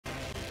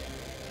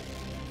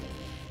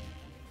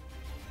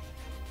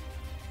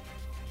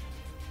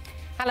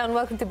Hello and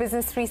welcome to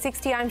Business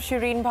 360. I'm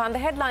Shireen Bhan. The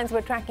headlines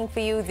we're tracking for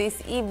you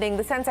this evening.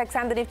 The Sensex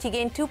and the Nifty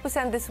gained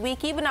 2% this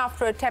week, even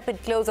after a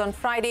tepid close on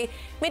Friday.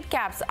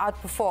 Mid-caps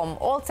outperform.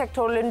 All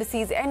sectoral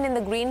indices end in the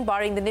green,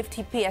 barring the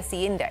Nifty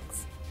PSE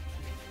index.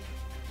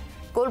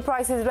 Gold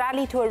prices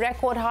rally to a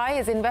record high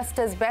as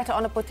investors bet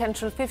on a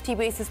potential 50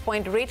 basis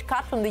point rate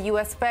cut from the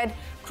US Fed.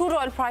 Crude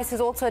oil prices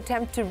also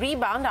attempt to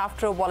rebound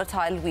after a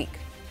volatile week.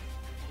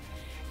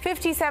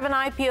 57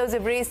 IPOs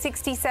have raised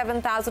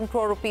 67,000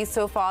 crore rupees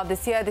so far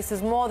this year. This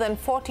is more than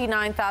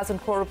 49,000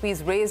 crore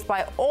rupees raised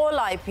by all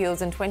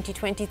IPOs in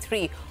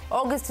 2023.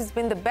 August has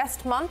been the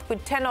best month,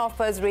 with 10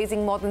 offers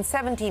raising more than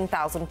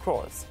 17,000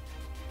 crores.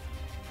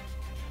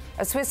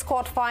 A Swiss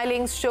court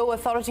filings show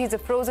authorities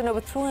have frozen over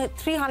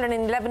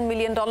 $311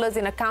 million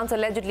in accounts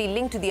allegedly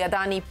linked to the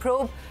Adani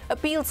Probe.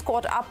 Appeals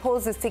court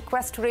upholds the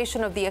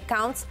sequestration of the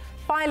accounts.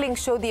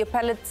 Filings show the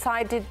appellate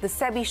cited the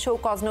SEBI show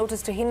cause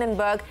notice to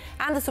Hindenburg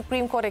and the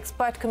Supreme Court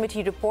expert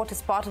committee report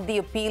as part of the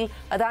appeal.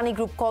 Adani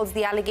Group calls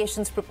the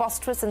allegations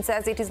preposterous and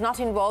says it is not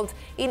involved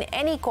in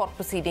any court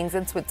proceedings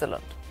in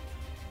Switzerland.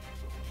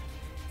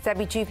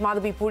 SEBI Chief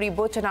Madhavi Puri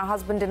Butch and her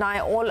husband deny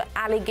all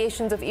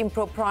allegations of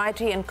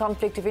impropriety and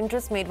conflict of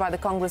interest made by the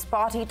Congress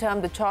party,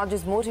 termed the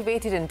charges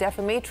motivated and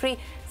defamatory.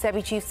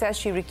 SEBI Chief says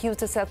she recused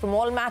herself from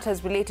all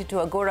matters related to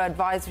Agora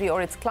Advisory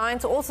or its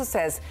clients. Also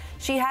says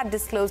she had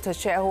disclosed her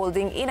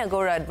shareholding in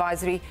Agora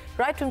Advisory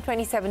right from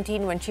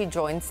 2017 when she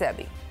joined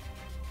SEBI.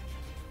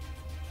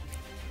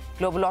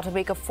 Global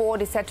automaker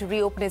Ford is set to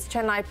reopen its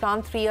Chennai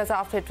plant 3 years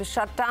after it was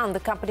shut down. The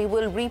company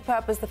will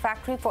repurpose the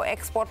factory for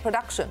export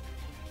production.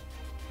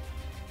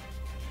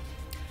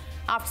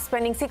 After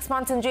spending 6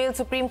 months in jail,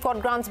 Supreme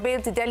Court grants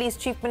bail to Delhi's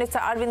Chief Minister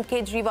Arvind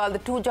Kejriwal. The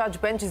two-judge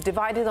bench is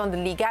divided on the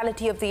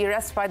legality of the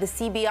arrest by the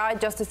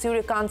CBI. Justice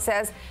Suryakant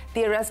says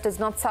the arrest does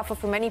not suffer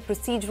from any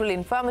procedural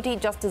infirmity.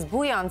 Justice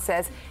Bhuyan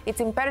says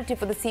it's imperative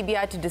for the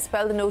CBI to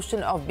dispel the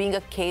notion of being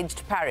a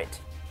caged parrot.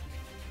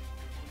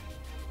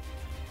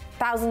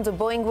 Thousands of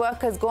Boeing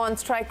workers go on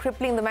strike,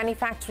 crippling the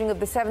manufacturing of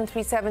the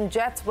 737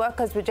 jets.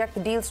 Workers reject the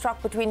deal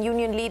struck between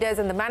union leaders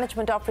and the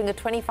management, offering a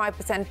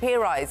 25% pay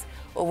rise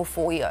over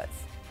 4 years.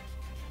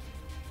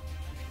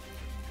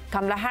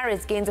 Kamala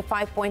Harris gains a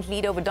 5-point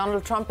lead over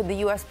Donald Trump in the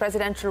U.S.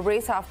 presidential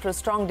race after a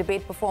strong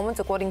debate performance,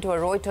 according to a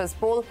Reuters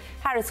poll.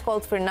 Harris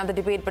calls for another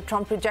debate, but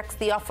Trump rejects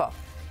the offer.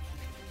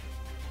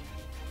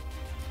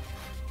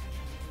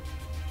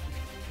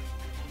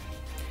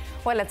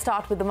 Well, let's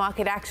start with the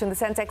market action. The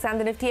Sensex and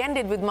the Nifty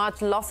ended with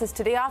March losses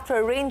today after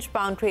a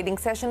range-bound trading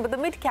session, but the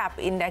mid-cap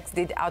index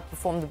did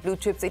outperform the blue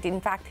chips. It,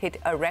 in fact, hit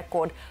a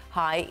record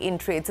high in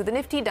trade. So the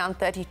Nifty down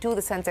 32,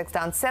 the Sensex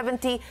down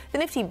 70. The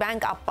Nifty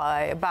Bank up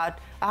by about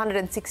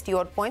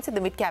 160-odd points, and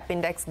the mid-cap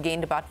index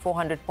gained about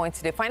 400 points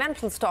today.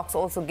 Financial stocks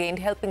also gained,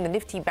 helping the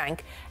Nifty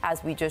Bank,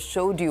 as we just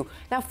showed you.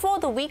 Now, for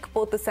the week,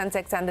 both the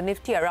Sensex and the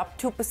Nifty are up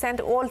 2%.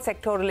 All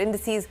sectoral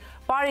indices,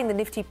 barring the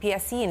Nifty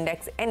PSE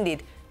index,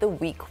 ended the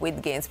week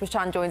with gains.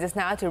 Prashant joins us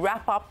now to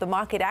wrap up the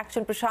market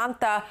action. Prashant,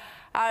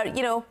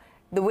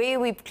 the way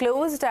we've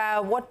closed,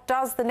 what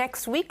does the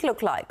next week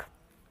look like?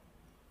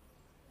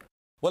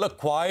 Well, a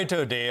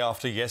quieter day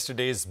after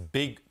yesterday's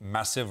big,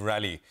 massive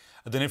rally.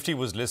 The Nifty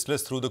was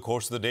listless through the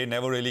course of the day,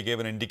 never really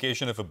gave an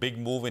indication of a big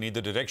move in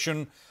either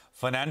direction.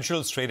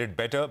 Financials traded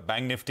better.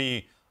 Bank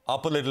Nifty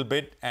up a little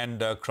bit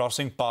and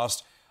crossing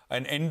past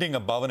and ending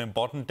above an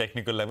important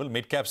technical level.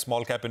 Mid-cap,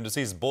 small-cap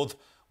indices both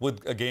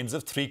with gains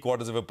of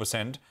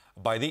 0.75%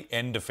 by the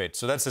end of it.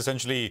 So that's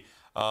essentially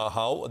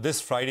how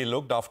this Friday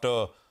looked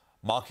after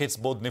markets,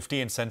 both Nifty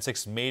and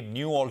Sensex, made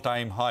new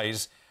all-time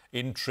highs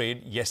in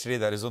trade yesterday,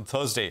 that is on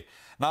Thursday.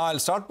 Now, I'll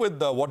start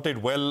with what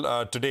did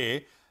well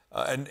today,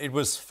 and it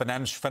was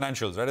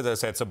financials, right? As I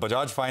said, so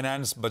Bajaj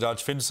Finance,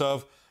 Bajaj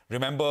Finserv.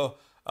 Remember,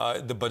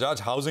 the Bajaj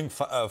Housing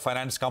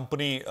Finance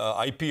Company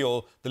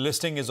IPO, the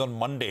listing is on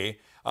Monday.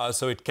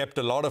 So it kept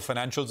a lot of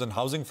financials and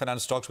housing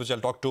finance stocks, which I'll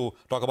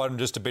talk about in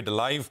just a bit,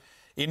 alive.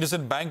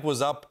 IndusInd Bank was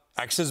up.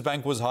 Axis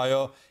Bank was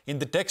higher. In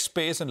the tech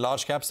space and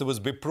large caps, there was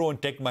Wipro and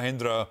Tech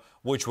Mahindra,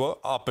 which were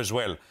up as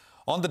well.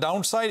 On the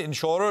downside,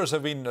 insurers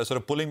have been sort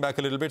of pulling back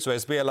a little bit. So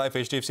SBI Life,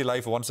 HDFC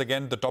Life, once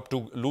again, the top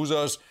two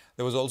losers.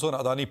 There was also an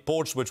Adani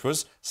Ports, which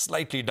was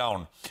slightly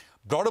down.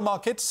 Broader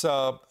markets,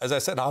 as I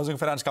said, housing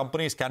finance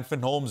companies,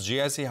 Canfin Homes,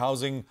 GIC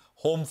Housing,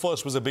 Home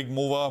First was a big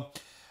mover.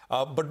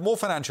 But more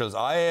financials.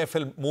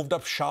 IIFL moved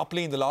up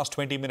sharply in the last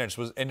 20 minutes,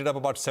 ended up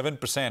about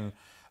 7%.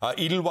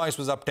 Edelweiss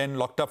was up 10,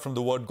 locked up from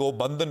the word go.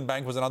 Bandhan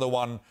Bank was another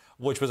one,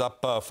 which was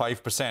up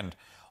 5%.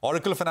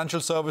 Oracle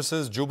Financial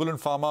Services, Jubilant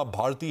Pharma,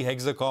 Bharti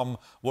Hexacom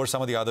were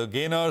some of the other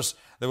gainers.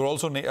 There were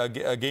also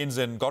gains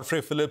in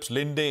Godfrey Phillips,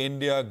 Linde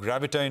India,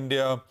 Gravita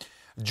India.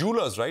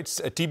 Jewelers, right?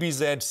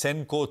 TBZ,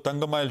 Senco,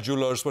 Thangamayil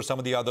Jewelers were some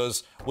of the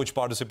others which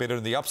participated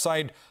in the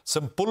upside.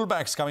 Some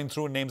pullbacks coming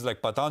through in names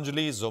like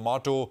Patanjali,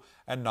 Zomato,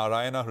 and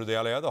Narayana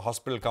Hrudayalaya, the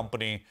hospital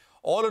company.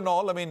 All in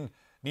all, I mean,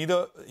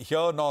 neither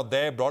here nor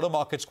there. Broader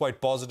markets quite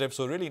positive.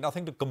 So really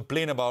nothing to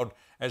complain about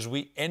as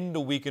we end a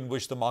week in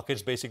which the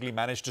markets basically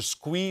managed to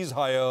squeeze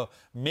higher,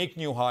 make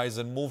new highs,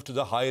 and move to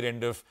the higher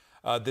end of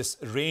this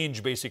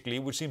range, basically,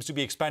 which seems to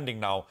be expanding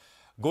now.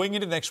 Going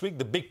into next week,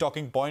 the big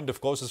talking point, of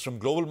course, is from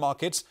global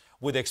markets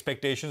with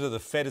expectations that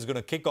the Fed is going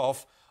to kick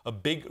off a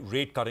big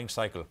rate cutting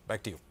cycle.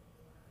 Back to you.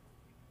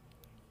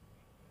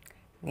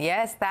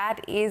 Yes, that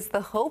is the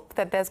hope,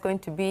 that there's going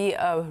to be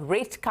a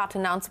rate cut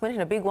announcement,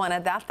 and a big one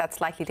at that. That's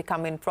likely to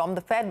come in from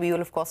the Fed. We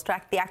will, of course,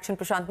 track the action.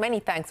 Prashant,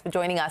 many thanks for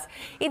joining us.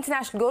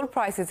 International gold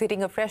prices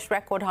hitting a fresh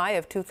record high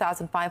of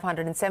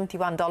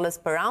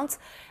 $2,571 per ounce.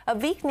 A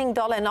weakening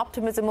dollar and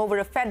optimism over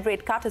a Fed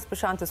rate cut, as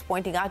Prashant is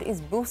pointing out,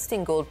 is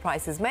boosting gold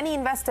prices. Many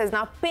investors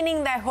now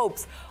pinning their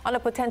hopes on a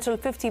potential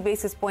 50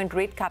 basis point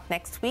rate cut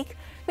next week.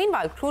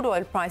 Meanwhile, crude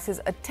oil prices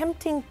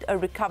attempting a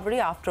recovery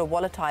after a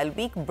volatile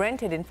week.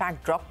 Brent had in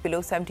fact dropped below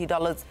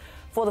 $70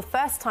 for the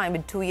first time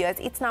in 2 years.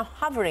 It's now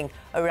hovering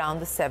around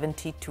the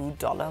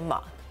 $72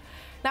 mark.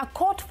 Now,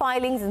 court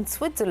filings in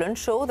Switzerland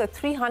show that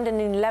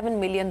 $311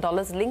 million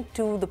linked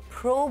to the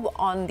probe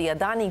on the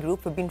Adani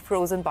Group have been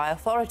frozen by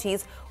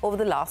authorities over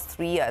the last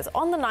 3 years.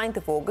 On the 9th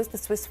of August, the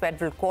Swiss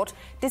Federal Court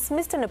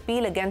dismissed an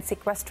appeal against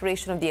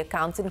sequestration of the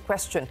accounts in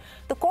question.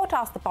 The court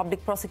asked the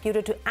public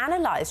prosecutor to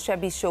analyze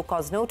SEBI's show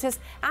cause notice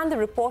and the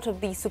report of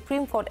the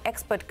Supreme Court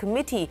expert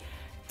committee.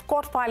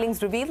 Court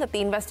filings reveal that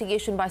the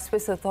investigation by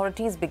Swiss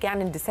authorities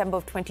began in December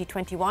of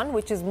 2021,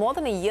 which is more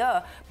than a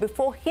year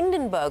before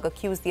Hindenburg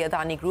accused the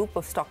Adani Group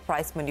of stock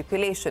price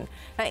manipulation.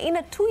 Now, in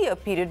a 2-year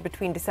period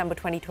between December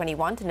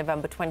 2021 to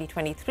November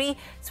 2023,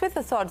 Swiss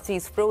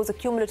authorities froze a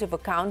cumulative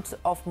account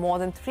of more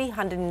than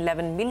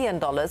 $311 million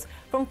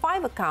from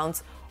 5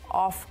 accounts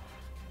of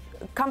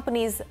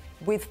companies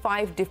with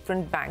 5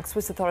 different banks.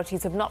 Swiss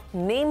authorities have not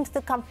named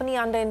the company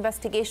under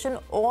investigation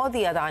or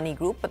the Adani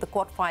Group, but the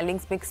court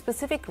filings make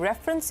specific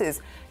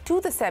references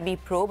to the SEBI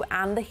probe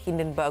and the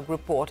Hindenburg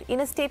report. In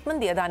a statement,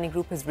 the Adani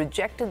Group has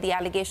rejected the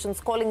allegations,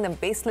 calling them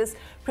baseless,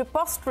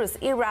 preposterous,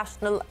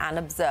 irrational and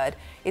absurd.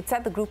 It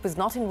said the group is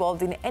not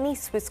involved in any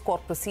Swiss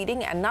court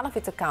proceeding and none of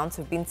its accounts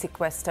have been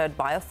sequestered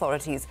by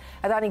authorities.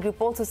 Adani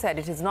Group also said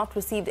it has not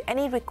received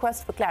any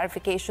request for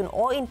clarification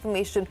or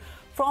information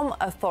from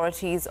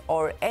authorities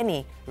or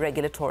any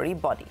regulatory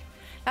body.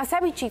 Now,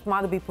 SEBI Chief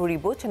Madhabi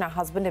Puri-Buch and her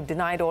husband have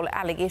denied all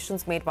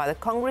allegations made by the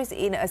Congress.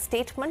 In a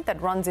statement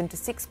that runs into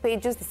 6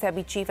 pages, the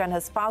SEBI chief and her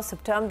spouse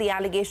have termed the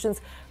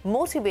allegations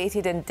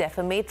motivated and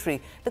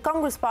defamatory. The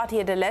Congress party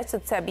had alleged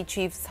that SEBI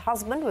chief's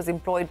husband was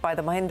employed by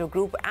the Mahindra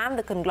Group and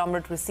the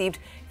conglomerate received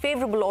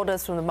favourable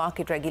orders from the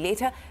market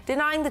regulator.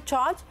 Denying the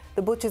charge,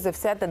 the Buches have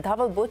said that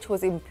Dhaval Buch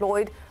was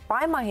employed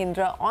by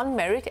Mahindra on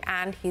merit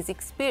and his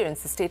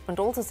experience. The statement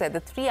also said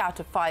that 3 out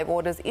of 5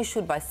 orders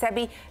issued by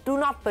SEBI do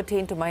not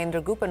pertain to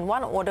Mahindra Group, and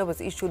 1 order was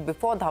issued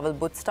before Dhaval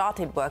Buch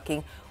started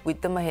working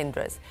with the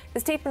Mahindras. The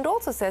statement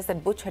also says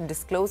that Buch had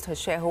disclosed her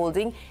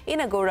shareholding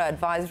in Agora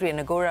Advisory and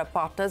Agora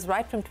Partners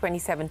right from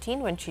 2017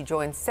 when she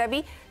joined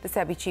SEBI. The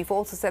SEBI chief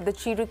also said that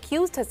she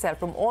recused herself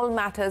from all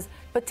matters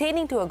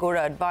pertaining to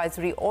Agora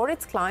Advisory or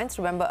its clients.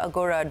 Remember,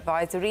 Agora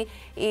Advisory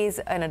is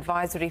an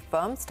advisory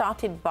firm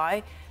started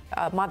by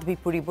Madhabi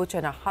Puri-Buch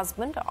and her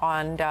husband,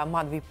 and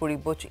Madhabi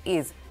Puri-Buch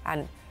is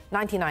a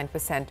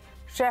 99%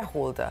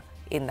 shareholder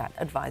in that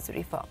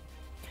advisory firm.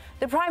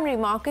 The primary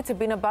markets have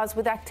been abuzz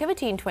with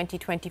activity in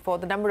 2024.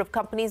 The number of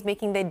companies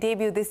making their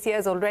debut this year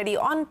is already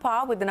on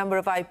par with the number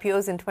of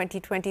IPOs in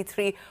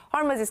 2023.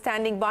 Hormuz is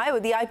standing by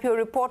with the IPO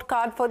report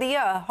card for the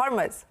year.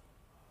 Hormuz.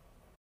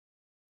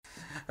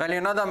 Well,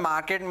 you know, the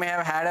market may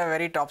have had a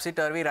very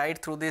topsy-turvy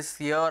ride through this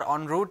year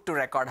en route to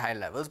record high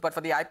levels, but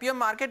for the IPO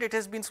market, it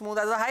has been smooth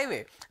as a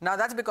highway. Now,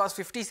 that's because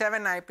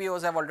 57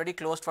 IPOs have already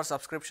closed for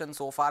subscription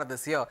so far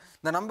this year.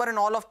 The number in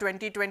all of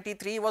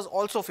 2023 was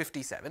also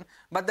 57,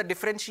 but the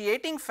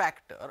differentiating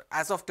factor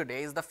as of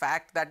today is the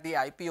fact that the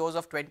IPOs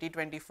of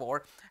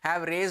 2024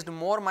 have raised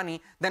more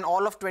money than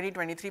all of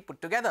 2023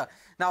 put together.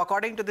 Now,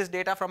 according to this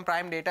data from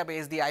Prime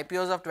Database, the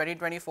IPOs of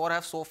 2024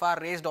 have so far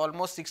raised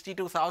almost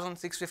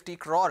 62,650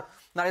 crore.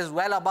 That is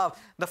well above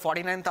the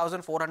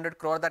 49,400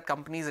 crore that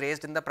companies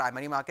raised in the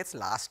primary markets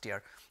last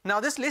year. Now,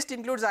 this list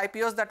includes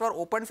IPOs that were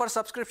open for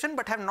subscription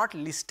but have not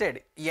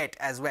listed yet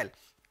as well.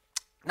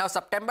 Now,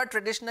 September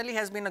traditionally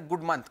has been a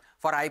good month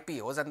for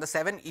IPOs, and the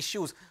 7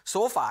 issues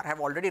so far have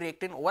already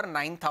raked in over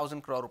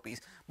 9,000 crore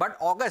rupees. But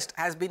August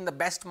has been the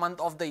best month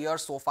of the year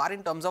so far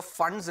in terms of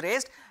funds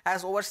raised,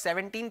 as over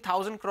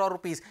 17,000 crore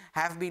rupees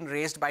have been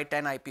raised by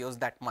 10 IPOs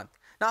that month.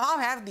 Now, how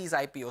have these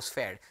IPOs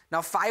fared?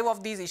 Now, 5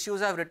 of these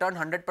issues have returned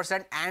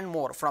 100% and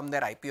more from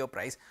their IPO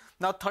price.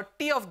 Now,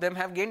 30 of them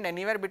have gained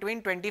anywhere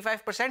between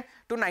 25%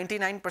 to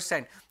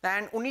 99%,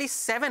 and only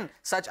 7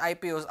 such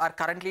IPOs are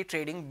currently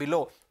trading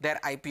below their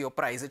IPO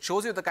price. It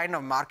shows you the kind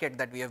of market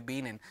that we have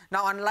been in.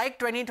 Now, unlike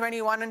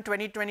 2021 and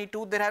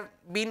 2022, there have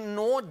been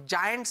no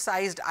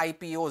giant-sized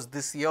IPOs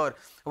this year.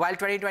 While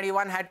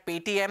 2021 had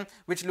Paytm,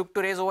 which looked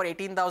to raise over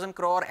 18,000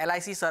 crore,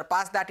 LIC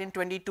surpassed that in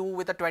 22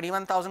 with a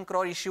 21,000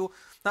 crore issue.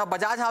 Now,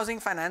 Bajaj Housing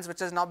Finance, which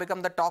has now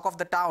become the talk of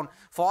the town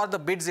for the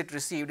bids it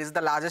received, is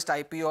the largest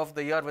IPO of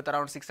the year with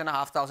around 6,500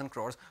 2,500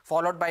 crores,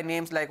 followed by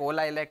names like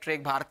Ola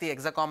Electric, Bharti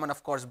Hexacom, and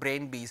of course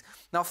Brainbees.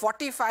 Now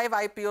 45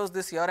 IPOs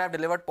this year have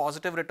delivered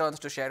positive returns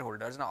to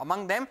shareholders. Now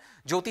among them,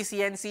 Jyoti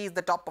CNC is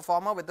the top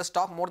performer, with the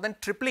stock more than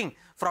tripling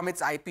from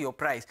its IPO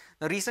price.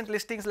 The recent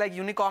listings like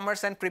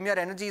Unicommerce and Premier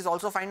Energies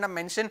also find a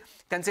mention,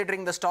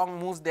 considering the strong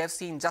moves they have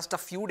seen just a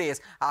few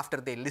days after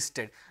they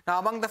listed. Now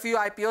among the few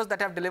IPOs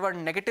that have delivered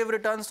negative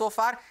returns so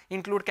far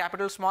include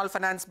Capital Small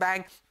Finance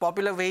Bank,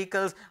 Popular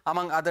Vehicles,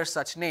 among other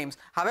such names.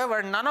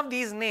 However, none of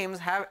these names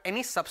have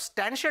any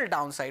substantial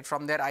downside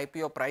from their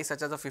IPO price,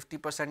 such as a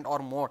 50% or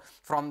more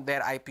from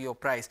their IPO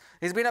price.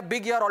 It's been a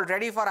big year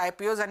already for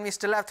IPOs, and we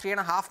still have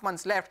 3.5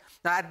 months left.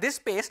 Now at this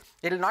pace,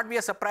 it will not be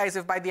a surprise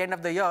if by the end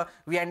of the year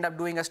we end up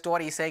doing a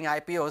story saying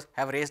IPOs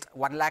have raised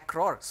 1 lakh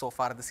crore so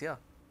far this year.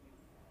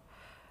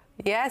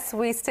 Yes,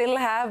 we still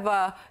have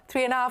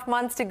 3.5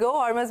 months to go.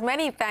 Armaz,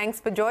 many thanks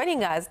for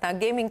joining us. Now,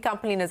 gaming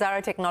company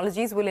Nazara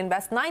Technologies will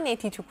invest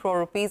 982 crore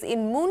rupees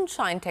in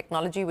Moonshine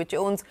Technology, which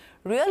owns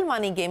real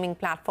money gaming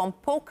platform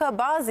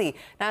PokerBaazi.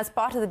 Now, as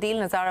part of the deal,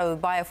 Nazara will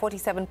buy a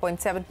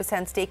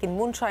 47.7% stake in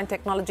Moonshine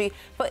Technology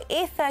for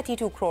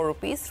 832 crore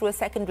rupees through a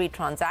secondary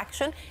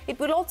transaction. It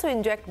will also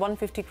inject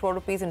 150 crore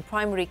rupees in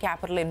primary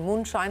capital in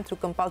Moonshine through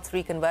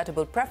compulsory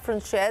convertible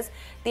preference shares.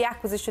 The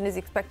acquisition is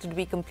expected to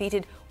be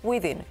completed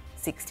within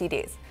 60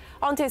 days.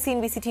 On to a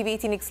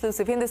CNBC-TV18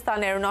 exclusive.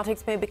 Hindustan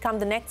Aeronautics may become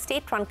the next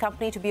state-run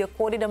company to be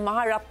accorded a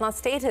Maharatna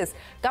status.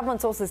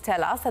 Government sources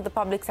tell us that the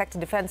public sector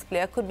defence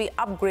player could be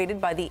upgraded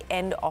by the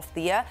end of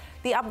the year.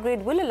 The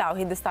upgrade will allow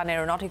Hindustan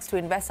Aeronautics to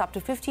invest up to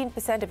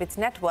 15% of its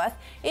net worth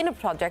in a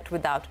project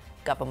without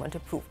government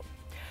approval.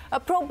 A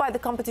probe by the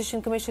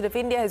Competition Commission of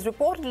India has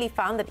reportedly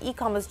found that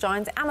e-commerce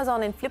giants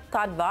Amazon and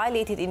Flipkart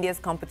violated India's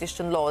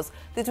competition laws.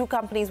 The two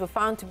companies were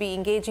found to be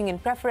engaging in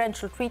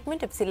preferential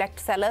treatment of select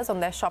sellers on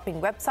their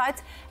shopping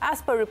websites.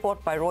 As per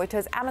report by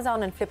Reuters,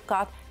 Amazon and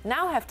Flipkart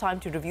now have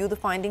time to review the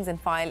findings and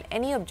file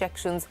any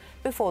objections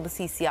before the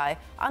CCI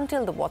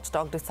until the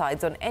watchdog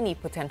decides on any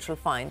potential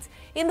fines.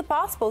 In the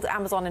past, both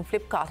Amazon and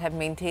Flipkart have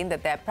maintained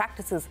that their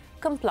practices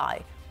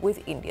comply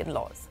with Indian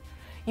laws.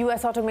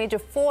 US auto major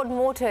Ford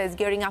Motor is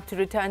gearing up to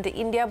return to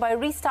India by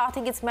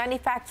restarting its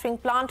manufacturing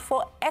plant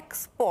for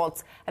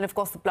exports. And of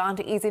course, the plant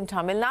is in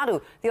Tamil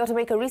Nadu. The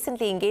automaker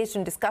recently engaged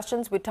in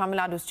discussions with Tamil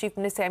Nadu's Chief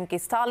Minister M. K.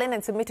 Stalin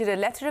and submitted a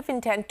letter of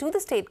intent to the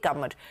state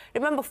government.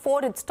 Remember,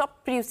 Ford had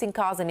stopped producing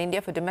cars in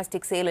India for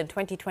domestic sale in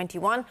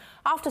 2021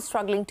 after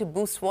struggling to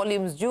boost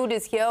volumes. Jude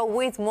is here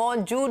with more.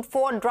 Jude,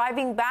 Ford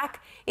driving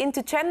back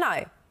into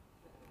Chennai.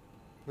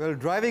 Well,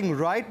 driving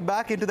right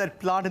back into that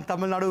plant in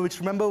Tamil Nadu, which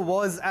remember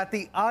was at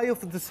the eye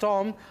of the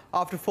storm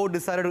after Ford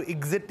decided to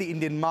exit the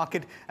Indian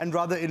market and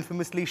rather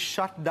infamously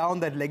shut down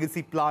that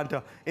legacy plant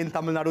in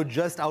Tamil Nadu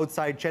just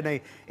outside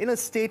Chennai. In a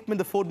statement,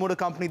 the Ford Motor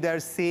Company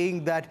there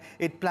saying that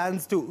it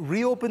plans to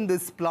reopen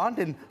this plant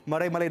in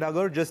Maraimalai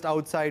Nagar just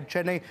outside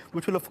Chennai,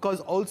 which will of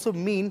course also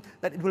mean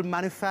that it will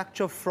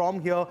manufacture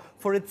from here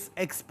for its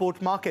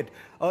export market.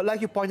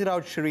 Like you pointed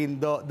out, Shireen,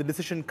 the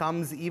decision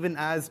comes even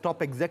as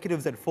top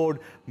executives at Ford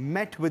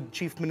met with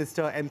Chief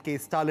Minister M. K.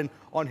 Stalin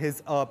on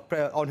his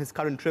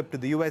current trip to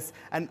the US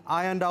and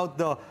ironed out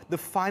the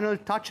final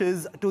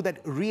touches to that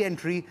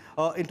re-entry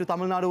into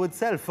Tamil Nadu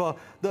itself.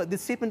 The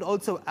statement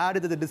also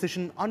added that the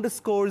decision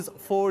underscores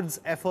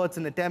Ford's efforts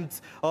and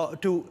attempts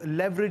to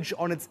leverage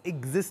on its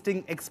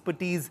existing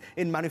expertise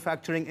in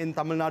manufacturing in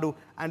Tamil Nadu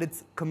and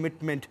its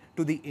commitment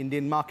to the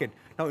Indian market.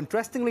 Now,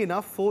 interestingly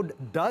enough, Ford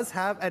does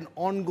have an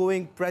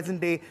ongoing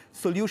present-day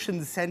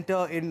solutions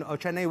center in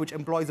Chennai, which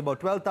employs about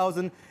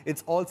 12,000.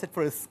 It's all set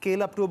for a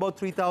scale-up to about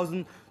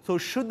 3,000. So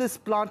should this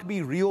plant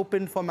be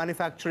reopened for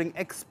manufacturing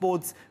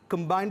exports,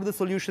 combined with the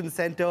solutions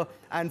center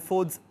and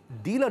Ford's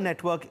dealer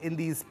network in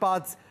these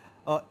parts,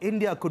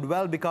 India could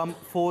well become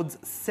Ford's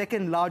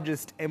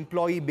second-largest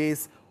employee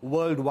base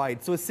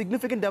worldwide. So a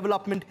significant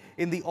development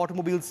in the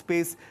automobile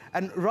space,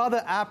 and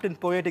rather apt and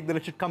poetic that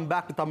it should come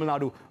back to Tamil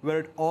Nadu, where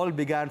it all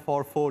began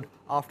for Ford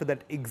after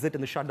that exit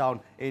and the shutdown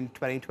in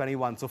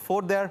 2021. So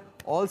Ford there,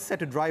 all set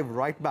to drive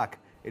right back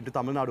into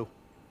Tamil Nadu.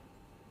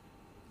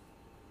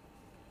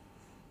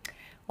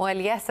 Well,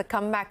 yes, a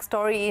comeback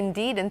story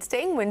indeed. And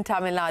staying in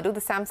Tamil Nadu,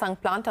 the Samsung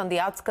plant on the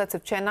outskirts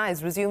of Chennai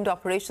has resumed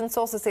operations.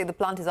 Sources say the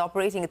plant is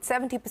operating at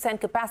 70%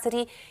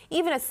 capacity,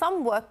 even as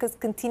some workers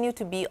continue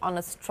to be on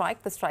a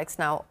strike. The strike's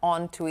now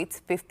on to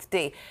its 5th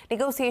day.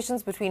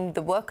 Negotiations between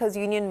the workers'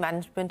 union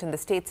management and the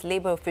state's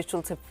labor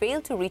officials have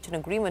failed to reach an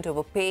agreement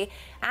over pay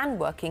and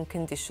working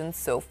conditions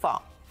so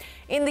far.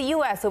 In the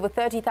U.S., over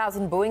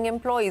 30,000 Boeing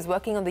employees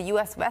working on the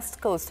U.S. West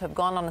Coast have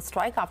gone on a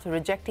strike after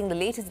rejecting the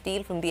latest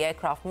deal from the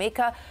aircraft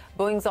maker.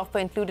 Boeing's offer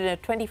included a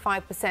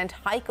 25%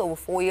 hike over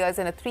 4 years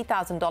and a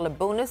 $3,000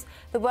 bonus.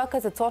 The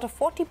workers had sought a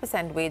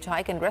 40% wage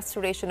hike and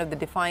restoration of the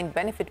defined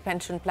benefit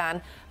pension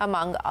plan,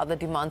 among other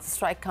demands. The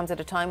strike comes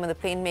at a time when the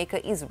plane maker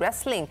is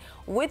wrestling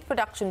with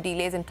production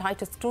delays and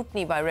tighter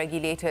scrutiny by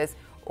regulators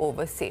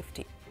over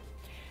safety.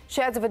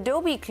 Shares of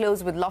Adobe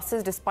closed with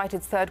losses despite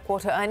its third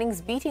quarter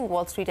earnings beating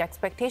Wall Street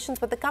expectations,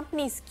 but the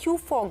company's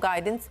Q4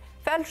 guidance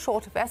fell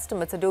short of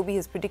estimates. Adobe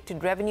has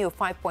predicted revenue of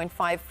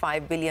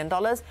 $5.55 billion,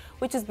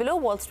 which is below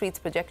Wall Street's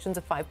projections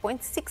of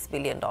 $5.6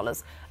 billion.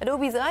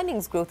 Adobe's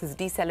earnings growth has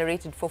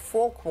decelerated for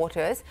 4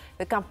 quarters.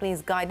 The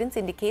company's guidance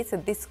indicates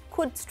that this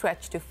could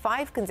stretch to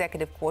 5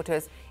 consecutive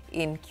quarters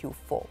in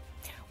Q4.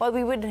 Well,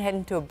 we would head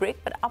into a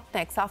break, but up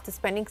next, after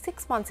spending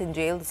 6 months in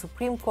jail, the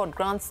Supreme Court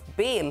grants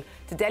bail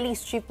to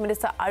Delhi's Chief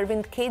Minister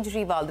Arvind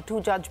Kejriwal. The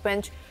 2-judge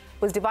bench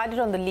was divided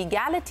on the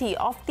legality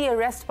of the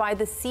arrest by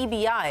the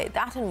CBI.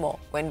 That and more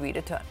when we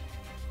return.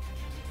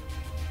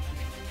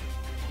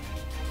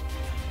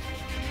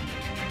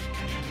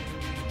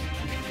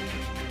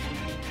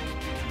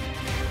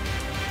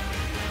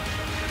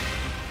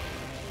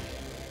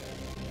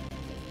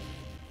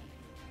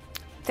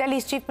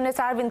 Delhi's Chief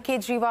Minister Arvind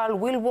Kejriwal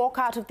will walk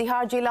out of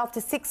Tihar jail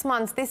after 6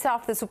 months. This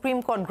after the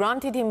Supreme Court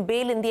granted him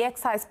bail in the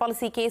excise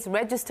policy case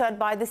registered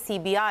by the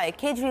CBI.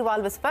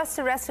 Kejriwal was first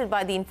arrested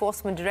by the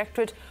Enforcement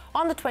Directorate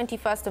on the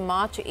 21st of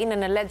March in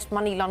an alleged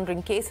money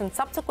laundering case and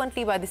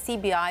subsequently by the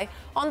CBI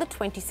on the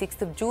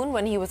 26th of June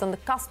when he was on the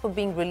cusp of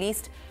being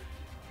released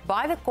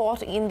by the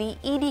court in the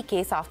ED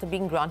case after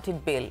being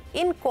granted bail.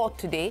 In court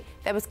today,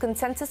 there was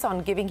consensus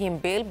on giving him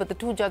bail, but the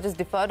 2 judges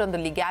differed on the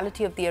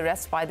legality of the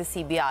arrest by the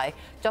CBI.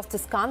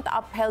 Justice Kant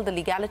upheld the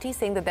legality,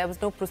 saying that there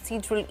was no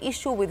procedural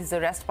issue with his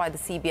arrest by the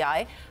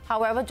CBI.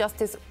 However,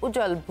 Justice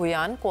Ujjal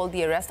Bhuyan called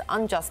the arrest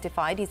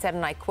unjustified. He said,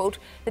 and I quote,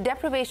 "The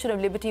deprivation of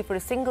liberty for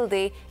a single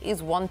day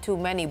is one too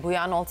many."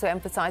 Bhuyan also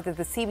emphasized that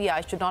the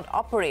CBI should not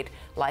operate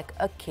like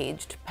a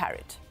caged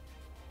parrot.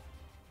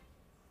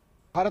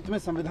 Bharat में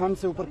संविधान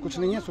से ऊपर कुछ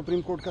नहीं है।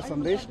 Supreme court का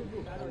संदेश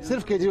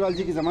सिर्फ केजरीवाल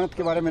जी की जमानत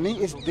के बारे में नहीं,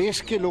 इस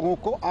देश के लोगों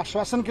को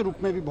आश्वासन के रूप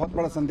में भी बहुत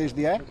बड़ा संदेश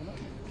दिया है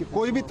कि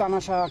कोई भी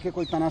तानाशाह आके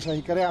कोई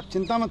तानाशाही करे, आप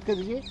चिंता मत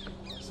कीजिए,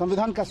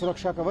 संविधान का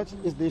सुरक्षा कवच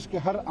इस देश के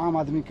हर आम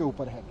आदमी के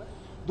ऊपर है।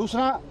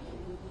 दूसरा,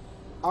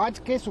 आज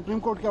के सुप्रीम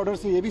कोर्ट के ऑर्डर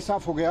से ये भी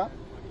साफ हो गया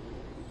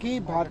कि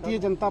भारतीय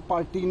जनता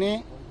पार्टी ने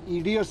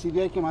ईडी और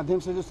सीबीआई के माध्यम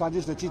से जो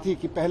साजिश रची थी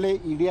कि पहले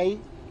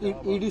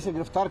ईडी से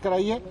गिरफ्तार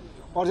कराइए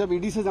और जब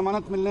ईडी से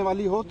जमानत मिलने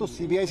वाली हो तो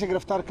सीबीआई से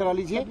गिरफ्तार करा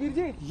लीजिए।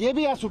 ये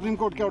भी आज सुप्रीम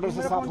कोर्ट के ऑर्डर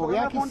से साफ हो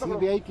गया कि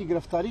सीबीआई की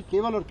गिरफ्तारी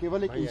केवल और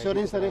केवल एक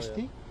इंश्योरेंस अरेस्ट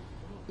थी,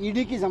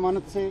 ईडी की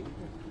जमानत से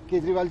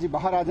केजरीवाल जी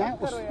बाहर आ जाएं,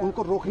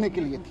 उनको रोकने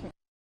के लिए थी।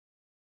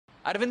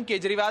 अरविंद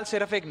केजरीवाल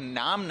सिर्फ एक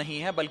नाम नहीं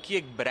है बल्कि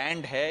एक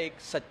ब्रांड है,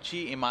 एक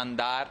सच्ची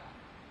ईमानदार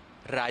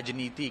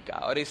राजनीति का,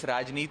 और इस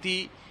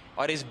राजनीति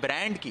और इस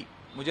ब्रांड की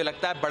मुझे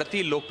लगता है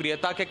बढ़ती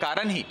लोकप्रियता के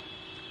कारण ही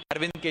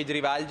अरविंद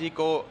केजरीवाल जी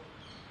को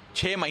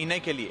 6 महीने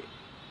के लिए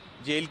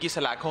जेल की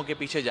सलाखों के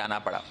पीछे जाना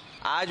पड़ा।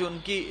 आज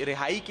उनकी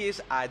रिहाई के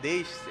इस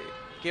आदेश से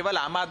केवल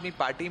आम आदमी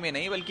पार्टी में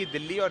नहीं बल्कि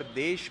दिल्ली और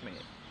देश में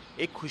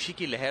एक खुशी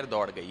की लहर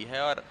दौड़ गई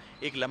है और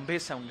एक लंबे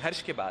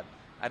संघर्ष के बाद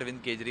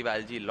अरविंद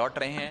केजरीवाल जी लौट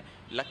रहे हैं।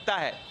 लगता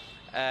है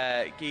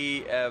कि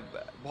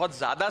बहुत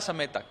ज़्यादा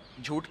समय तक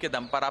झूठ के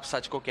दम पर आप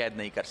सच को कैद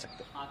नहीं कर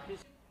सकते।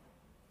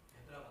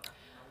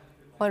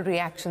 Well,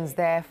 reactions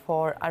there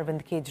for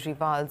Arvind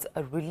Kejriwal's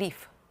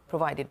relief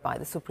provided by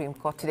the Supreme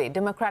Court today.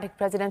 Democratic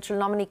presidential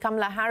nominee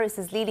Kamala Harris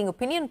is leading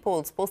opinion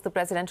polls post the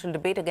presidential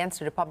debate against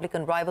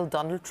Republican rival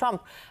Donald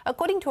Trump.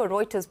 According to a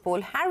Reuters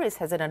poll, Harris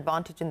has an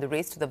advantage in the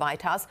race to the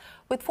White House,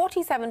 with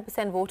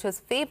 47%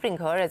 voters favoring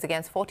her as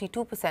against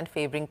 42%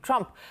 favoring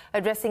Trump.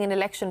 Addressing an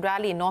election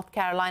rally in North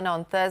Carolina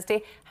on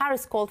Thursday,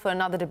 Harris called for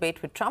another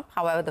debate with Trump.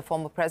 However, the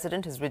former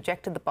president has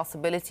rejected the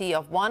possibility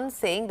of one,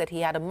 saying that he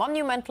had a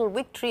monumental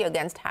victory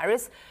against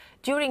Harris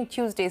during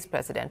Tuesday's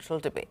presidential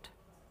debate.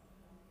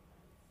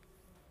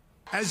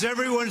 As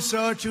everyone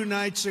saw 2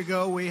 nights ago,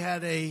 we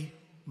had a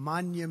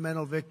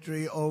monumental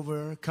victory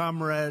over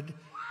Comrade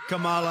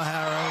Kamala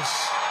Harris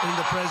in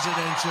the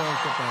presidential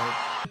debate.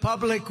 The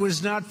public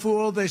was not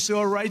fooled. They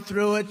saw right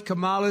through it.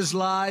 Kamala's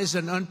lies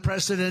and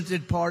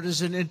unprecedented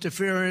partisan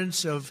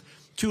interference of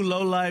 2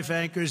 low-life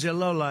anchors, they're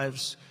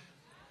low-lives.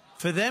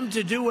 For them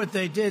to do what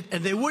they did,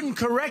 and they wouldn't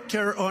correct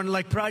her on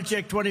like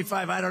Project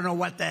 25, I don't know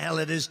what the hell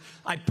it is.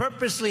 I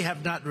purposely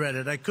have not read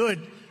it. I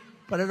could,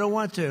 but I don't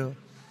want to,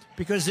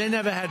 because they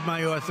never had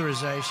my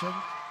authorization.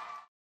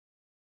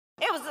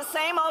 It was the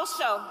same old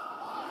show.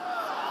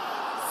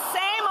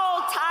 Same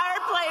old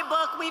tired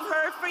playbook we've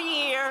heard for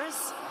years,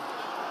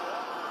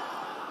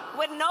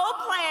 with no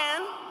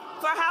plan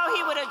for how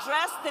he would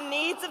address the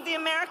needs of the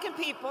American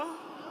people.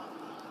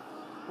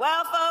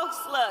 Well, folks,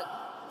 look,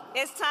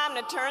 it's time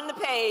to turn the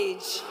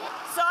page.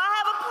 So I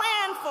have a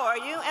plan for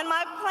you, and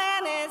my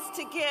plan is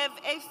to give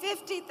a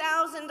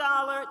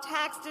 $50,000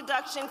 tax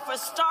deduction for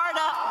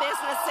startup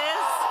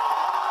businesses.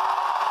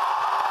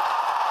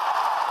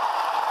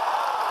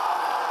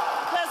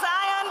 Because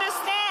I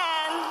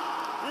understand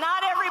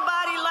not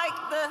everybody, like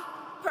the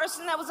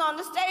person that was on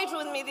the stage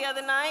with me the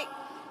other night,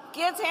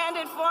 gets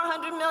handed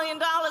 $400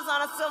 million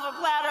on a silver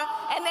platter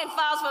and then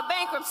files for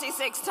bankruptcy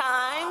 6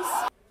 times.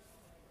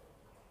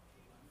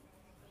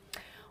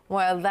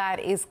 Well, that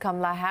is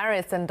Kamala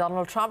Harris and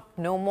Donald Trump.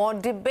 No more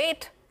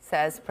debate,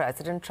 says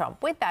President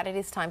Trump. With that, it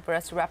is time for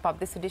us to wrap up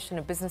this edition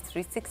of Business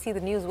 360. The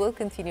news will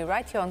continue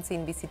right here on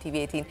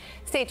CNBC-TV18.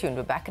 Stay tuned.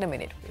 We're back in a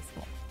minute with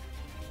more.